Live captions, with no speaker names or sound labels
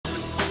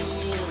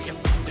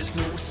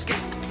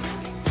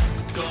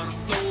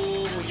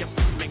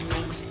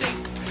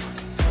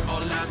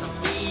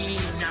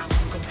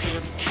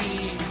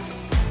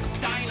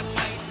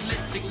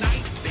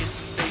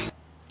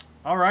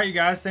right, you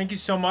guys. Thank you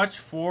so much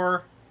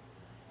for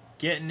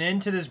getting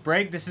into this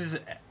break. This is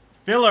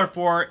filler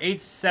for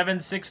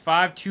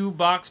 8765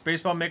 2-box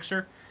baseball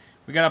mixer.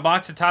 We got a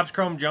box of Topps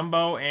Chrome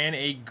Jumbo and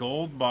a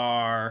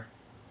Goldbar.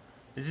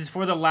 This is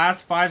for the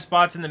last 5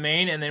 spots in the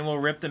main, and then we'll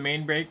rip the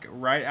main break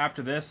right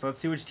after this. Let's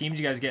see which teams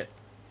you guys get.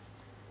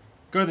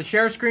 Go to the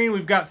share screen.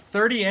 We've got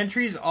 30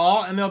 entries.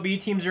 All MLB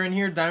teams are in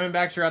here.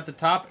 Diamondbacks are at the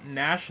top.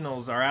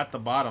 Nationals are at the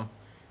bottom.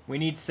 We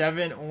need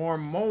 7 or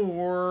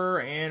more,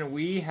 and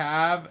we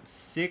have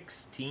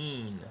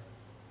 16.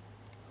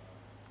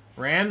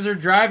 Rams are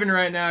driving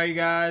right now, you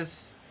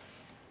guys.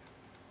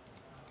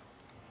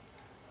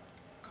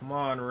 Come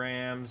on,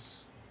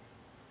 Rams.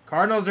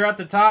 Cardinals are at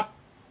the top.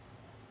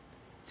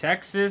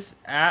 Texas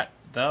at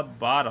the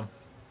bottom.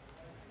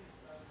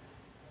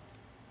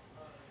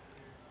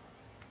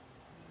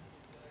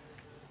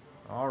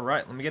 All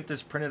right, let me get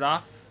this printed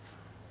off.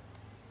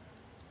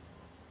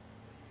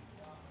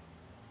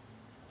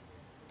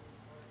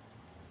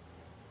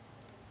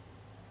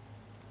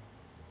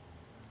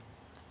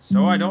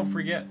 So I don't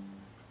forget.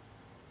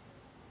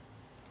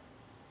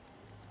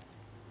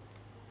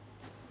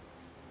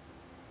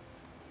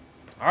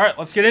 All right,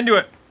 let's get into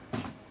it.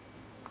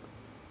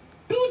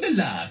 Good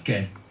luck.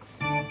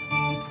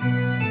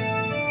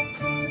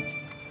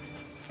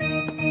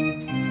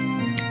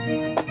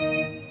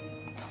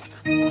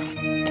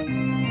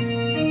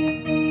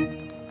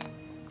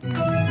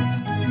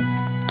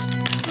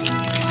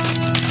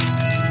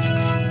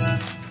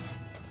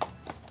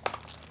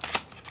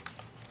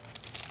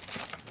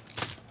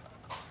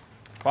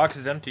 Box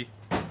is empty.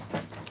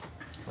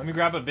 Let me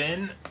grab a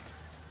bin.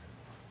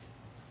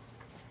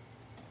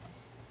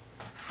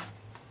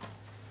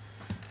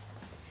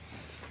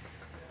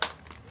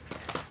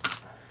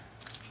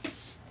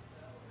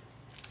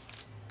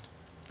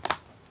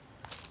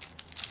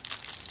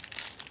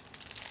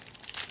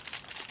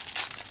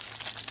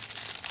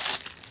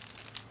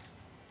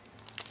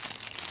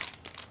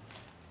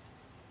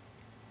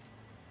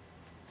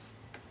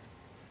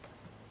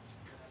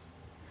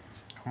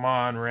 Come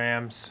on,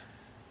 Rams.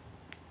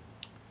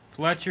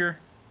 Fletcher.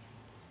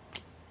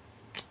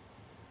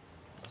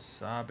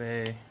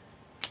 Wasabe.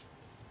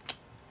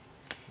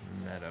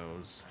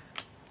 Meadows.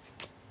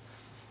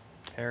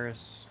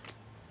 Paris.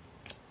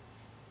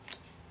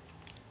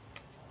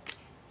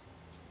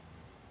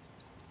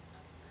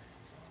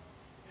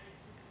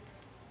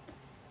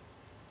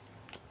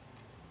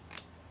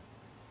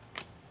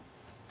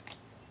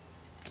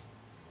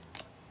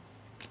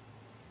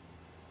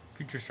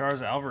 Future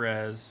Stars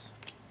Alvarez.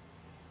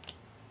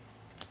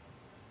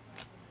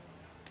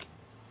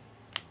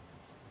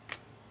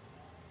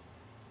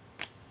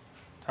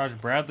 Taj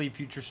Bradley,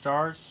 Future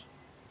Stars.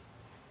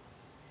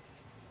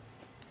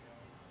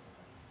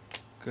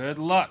 Good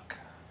luck.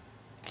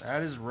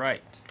 That is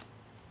right.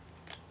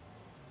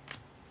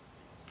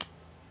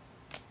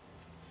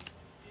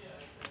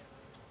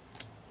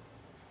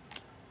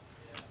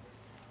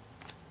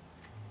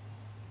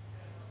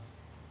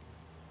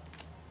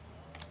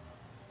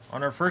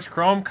 On our first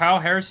Chrome, Kyle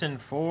Harrison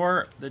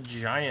for the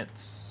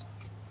Giants.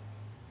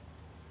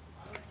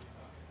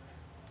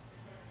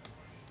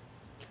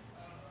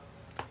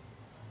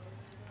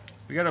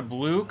 We got a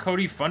blue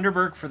Cody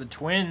Funderburk for the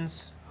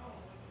Twins.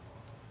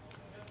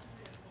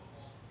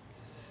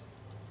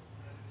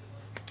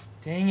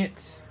 Dang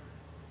it.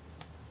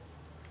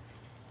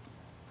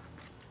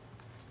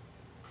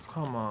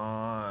 Come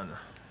on.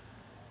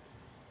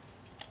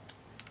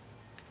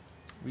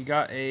 We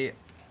got a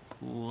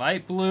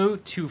light blue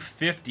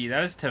 250.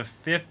 That is to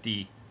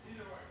 50.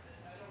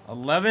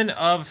 11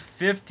 of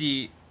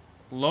 50.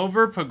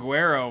 Lover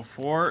Paguero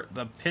for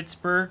the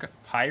Pittsburgh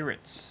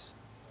Pirates.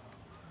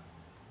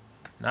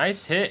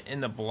 Nice hit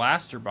in the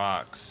blaster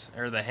box,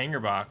 or the hanger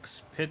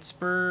box.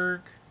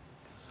 Pittsburgh.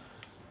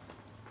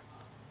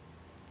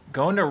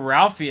 Going to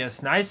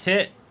Ralpheus. Nice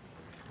hit.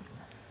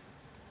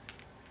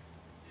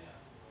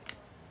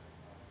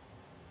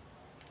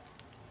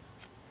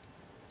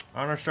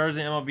 On our stars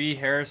in MLB,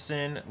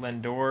 Harrison,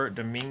 Lindor,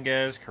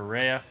 Dominguez,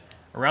 Correa.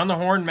 Around the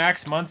horn,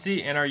 Max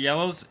Muncy. And our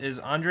yellows is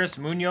Andres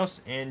Munoz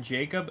and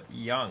Jacob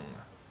Young.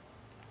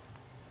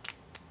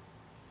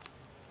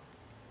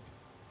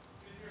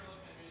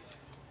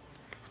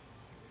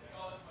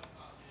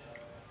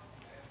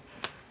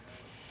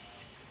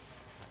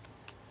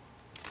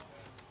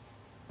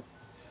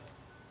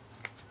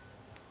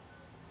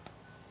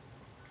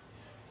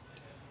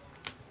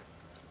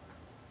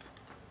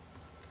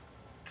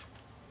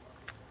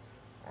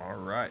 All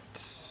right.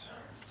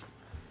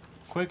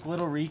 Quick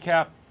little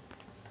recap.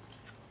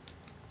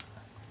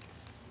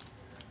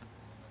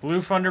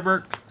 Blue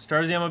Funderburk,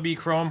 Stars MLB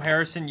Chrome,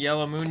 Harrison,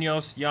 Yellow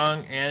Munoz,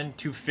 Young, and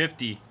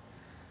 250.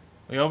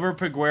 Leover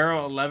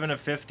Paguero, 11 of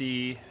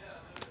 50.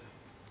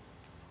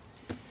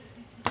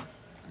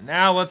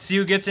 Now let's see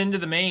who gets into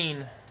the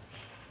main.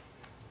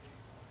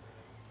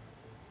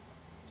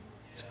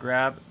 Let's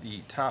grab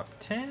the top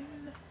 10.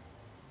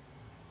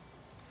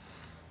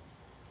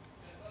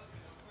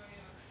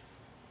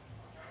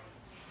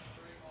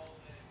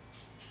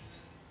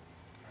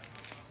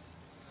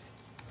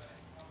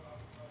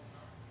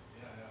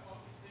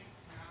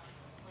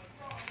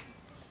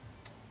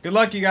 Good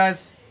luck, you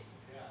guys.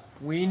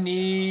 We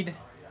need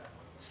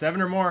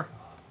 7 or more.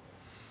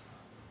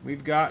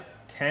 We've got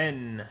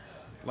 10.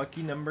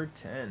 Lucky number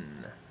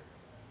 10.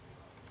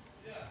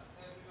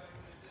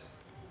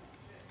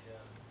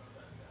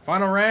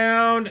 Final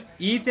round.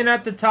 Ethan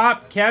at the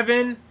top.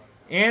 Kevin,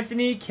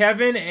 Anthony,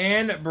 Kevin,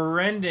 and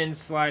Brendan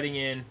sliding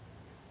in.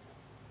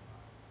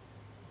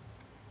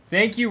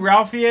 Thank you,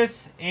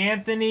 Ralpheus,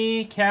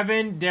 Anthony,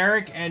 Kevin,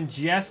 Derek, and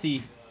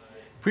Jesse.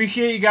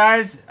 Appreciate you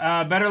guys.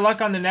 Better luck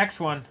on the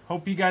next one.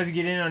 Hope you guys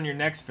get in on your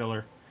next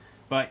filler.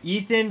 But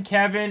Ethan,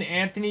 Kevin,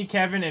 Anthony,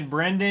 Kevin, and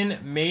Brendan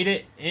made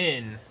it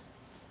in.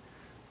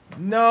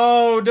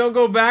 No, don't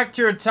go back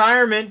to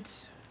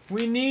retirement.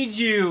 We need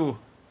you.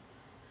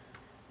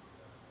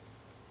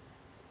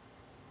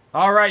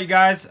 All right, you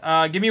guys.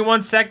 Give me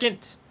 1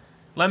 second.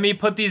 Let me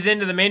put these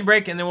into the main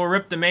break, and then we'll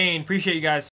rip the main. Appreciate you guys.